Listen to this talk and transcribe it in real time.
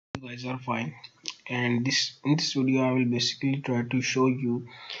Guys are fine, and this in this video I will basically try to show you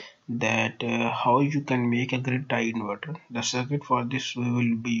that how you can make a grid tie inverter. The circuit for this we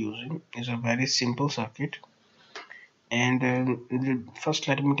will be using is a very simple circuit, and first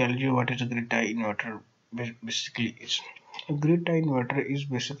let me tell you what is a grid tie inverter basically is. A grid tie inverter is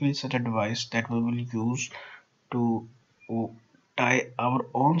basically such a device that we will use to tie our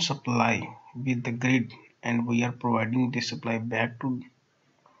own supply with the grid, and we are providing the supply back to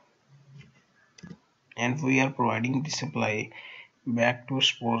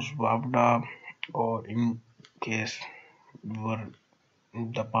suppose Wabda, or in case were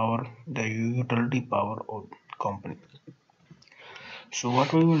the utility power or company. So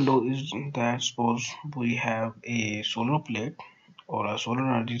what we will do is that suppose we have a solar plate or a solar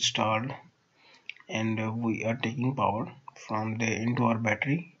energy installed, and we are taking power from the into our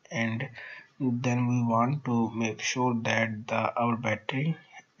battery, and then we want to make sure that our battery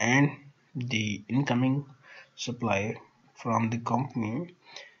and the incoming supply from the company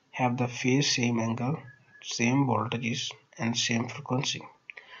have the phase same angle, same voltages and same frequency.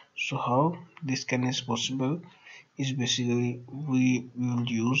 So how this can is possible is basically we will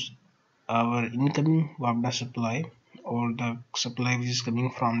use our incoming Wabda supply or the supply which is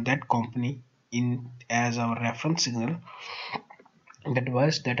coming from that company in as our reference signal. The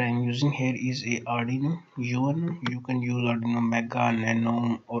device that I am using here is a Arduino Uno. You can use Arduino Mega,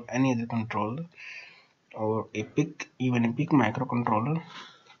 Nano, or any other controller, or a PIC, even a PIC microcontroller.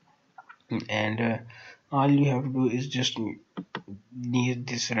 And all you have to do is just need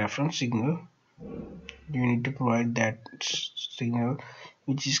this reference signal. You need to provide that signal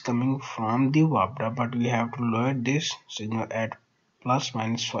which is coming from the Wabda, but we have to lower this signal at plus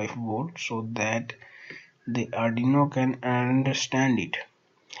minus 5 volts so that the Arduino can understand it.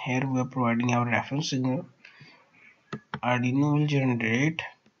 Here we are providing our reference signal. Arduino will generate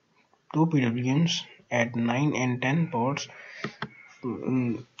two PWMs at 9 and 10 ports,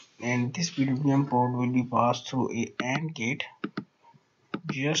 and this PWM port will be passed through a AND gate.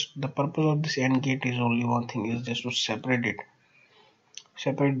 Just the purpose of this AND gate is only one thing, is just to separate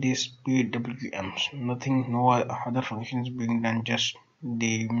these PWMs. Nothing, no other functions being done. Just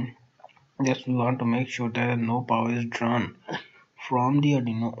we want to make sure that no power is drawn from the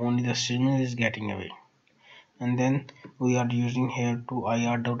Arduino, only the signal is getting away. And then we are using here to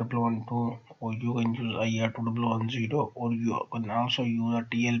IR212, or you can use IR210, or you can also use a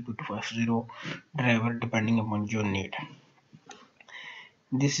TLP250 driver depending upon your need.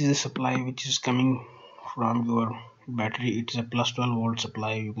 This is a supply which is coming from your battery. It is a plus 12 volt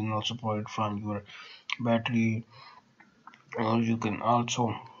supply. You can also provide from your battery, or you can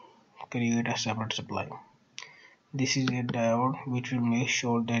also create a separate supply. This is a diode which will make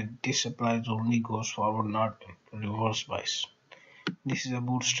sure that this supply only goes forward, not reverse bias. This is a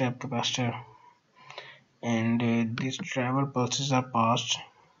bootstrap capacitor, and these driver pulses are passed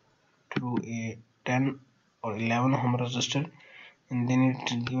through a 10 or 11 ohm resistor, and then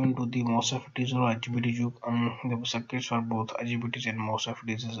it is given to the MOSFETs or IGBTs. The circuits for both IGBTs and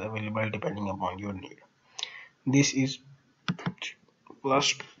MOSFETs is available depending upon your need. This is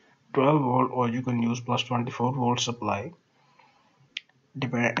plus 12 volt, or you can use plus 24 volt supply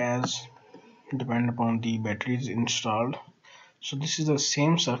depend upon the batteries installed. So this is the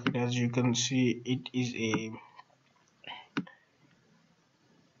same circuit. As you can see, it is a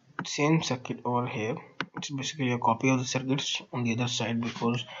same circuit over here. It's basically a copy of the circuits on the other side,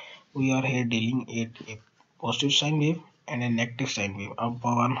 because we are here dealing with a positive sine wave and a negative sine wave, of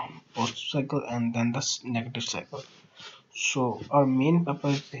one positive cycle and then the negative cycle. So our main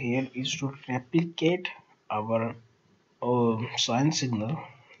purpose here is to replicate our sine signal,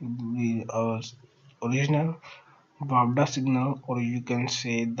 our original Wabda signal, or you can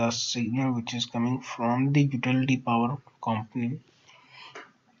say the signal which is coming from the utility power company,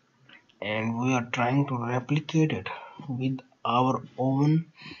 and we are trying to replicate it with our own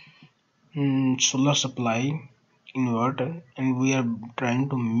solar supply inverter, and we are trying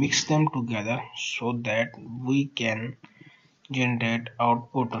to mix them together so that we can generate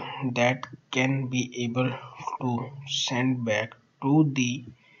output that can be able to send back to the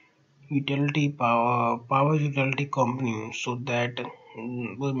utility power utility company, so that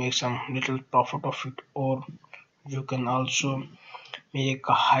we'll make some little profit of it. Or you can also make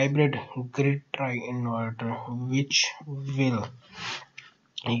a hybrid grid tie inverter which will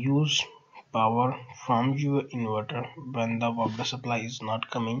use power from your inverter when the Wabda supply is not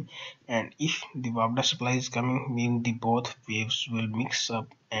coming, and if the Wabda supply is coming, then the both waves will mix up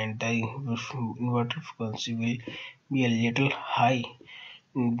and the inverter frequency will be a little high.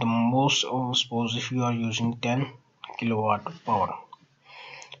 The most of suppose if you are using 10 kilowatt power.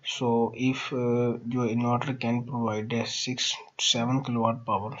 So if your inverter can provide a 6 to 7 kilowatt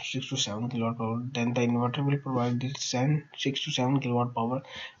power, then the inverter will provide this 6 to 7 kilowatt power,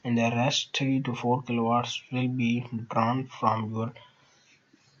 and the rest 3 to 4 kilowatts will be drawn from your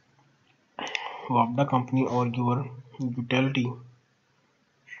WAPDA company or your utility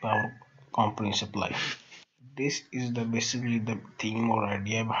power company supply. This is the basically the theme or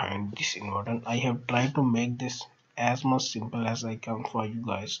idea behind this inverter. I have tried to make this as much simple as I can for you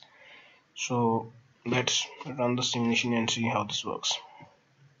guys. So let's run the simulation and see how this works.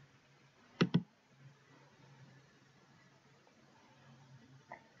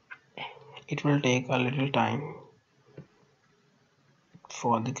 It will take a little time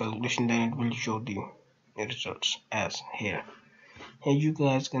for the calculation, then it will show the results as here. Here you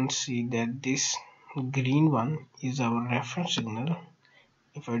guys can see that this green one is our reference signal.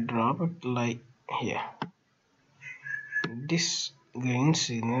 If I drop it like here, this green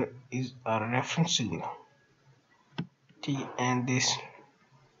signal is a reference signal, and this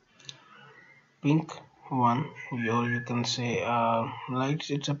pink one, or you can say like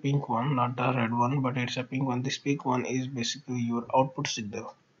it's a pink one, not a red one, but it's a pink one. This pink one is basically your output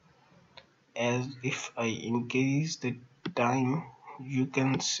signal. As if I increase the time, you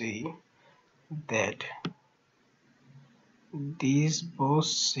can see that these both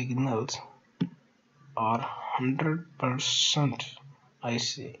signals are 100%, I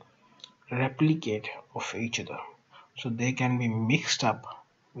say, replicate of each other, so they can be mixed up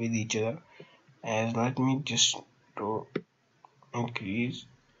with each other. As let me just to increase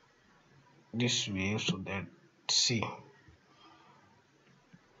this wave so that see,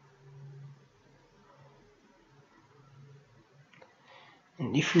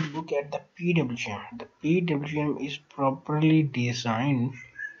 and if you look at the PWM is properly designed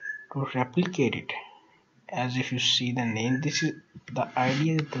to replicate it. As if you see the name, this is the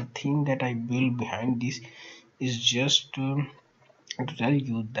idea, the thing that I built behind this is just to tell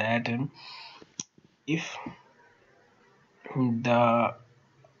you that if the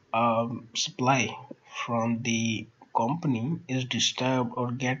supply from the company is disturbed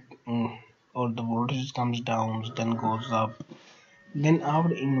or or the voltage comes down then goes up, then our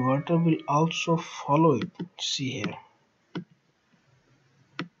inverter will also follow it. See here,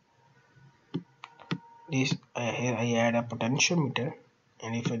 this here I add a potentiometer,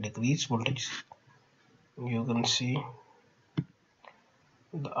 and if I decrease voltage, you can see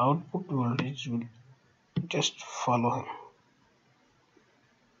the output voltage will just follow him.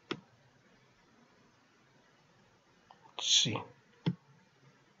 See,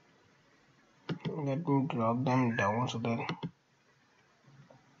 let me drop them down so that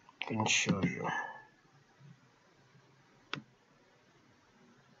I can show you.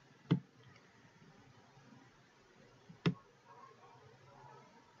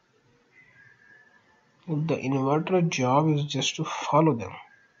 The inverter job is just to follow them.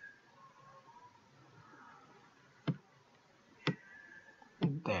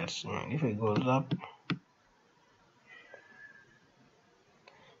 That's if it goes up,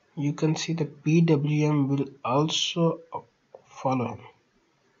 you can see the PWM will also follow him.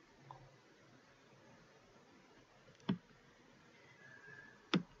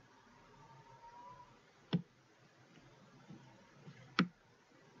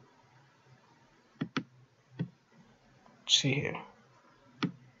 See here.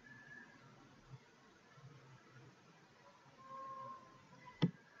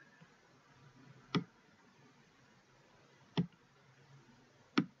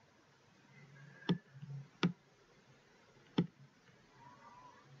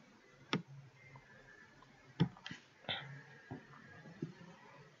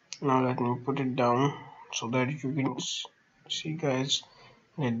 Now let me put it down so that you can see guys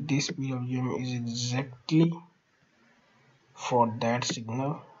that this PWM is exactly for that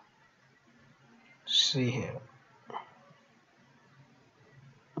signal. See here.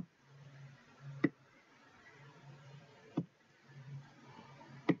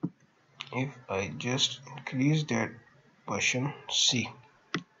 If I just increase that portion, see,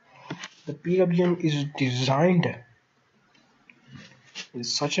 the PWM is designed in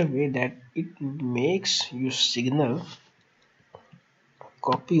such a way that it makes your signal a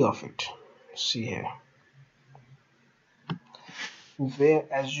copy of it. See here, where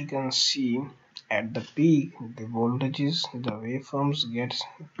as you can see at the peak the voltages, the waveforms gets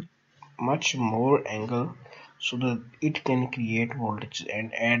much more angle so that it can create voltage,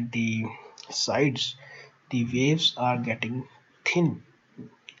 and at the sides the waves are getting thin,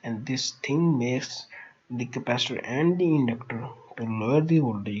 and this thing makes the capacitor and the inductor to lower the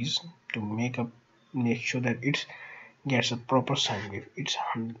voltage to make sure that it's gets a proper sine wave. It's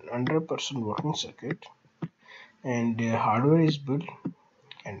 100% working circuit, and hardware is built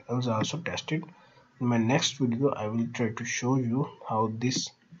and is also tested. In my next video, I will try to show you how this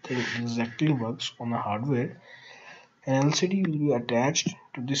thing exactly works on the hardware. An LCD will be attached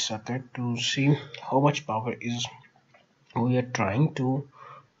to this circuit to see how much power is we are trying to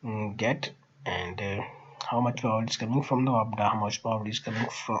get, and how much power is coming from the WAPDA, how much power is coming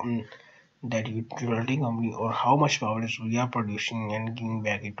from that utility company, or how much power is we are producing and giving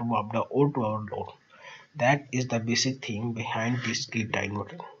back into WAPDA or to our load. That is the basic thing behind this grid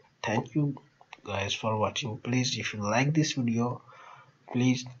inverter. Thank you guys for watching. Please, if you like this video,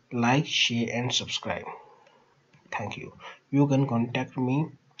 please like, share and subscribe. Thank you. You can contact me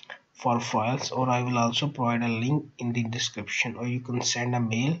for files, or I will also provide a link in the description, or you can send a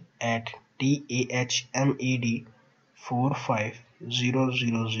mail at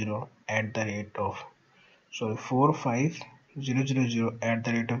tahmed45000 at the rate of 45000 at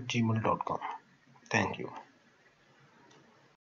the rate of gmail.com. Thank you.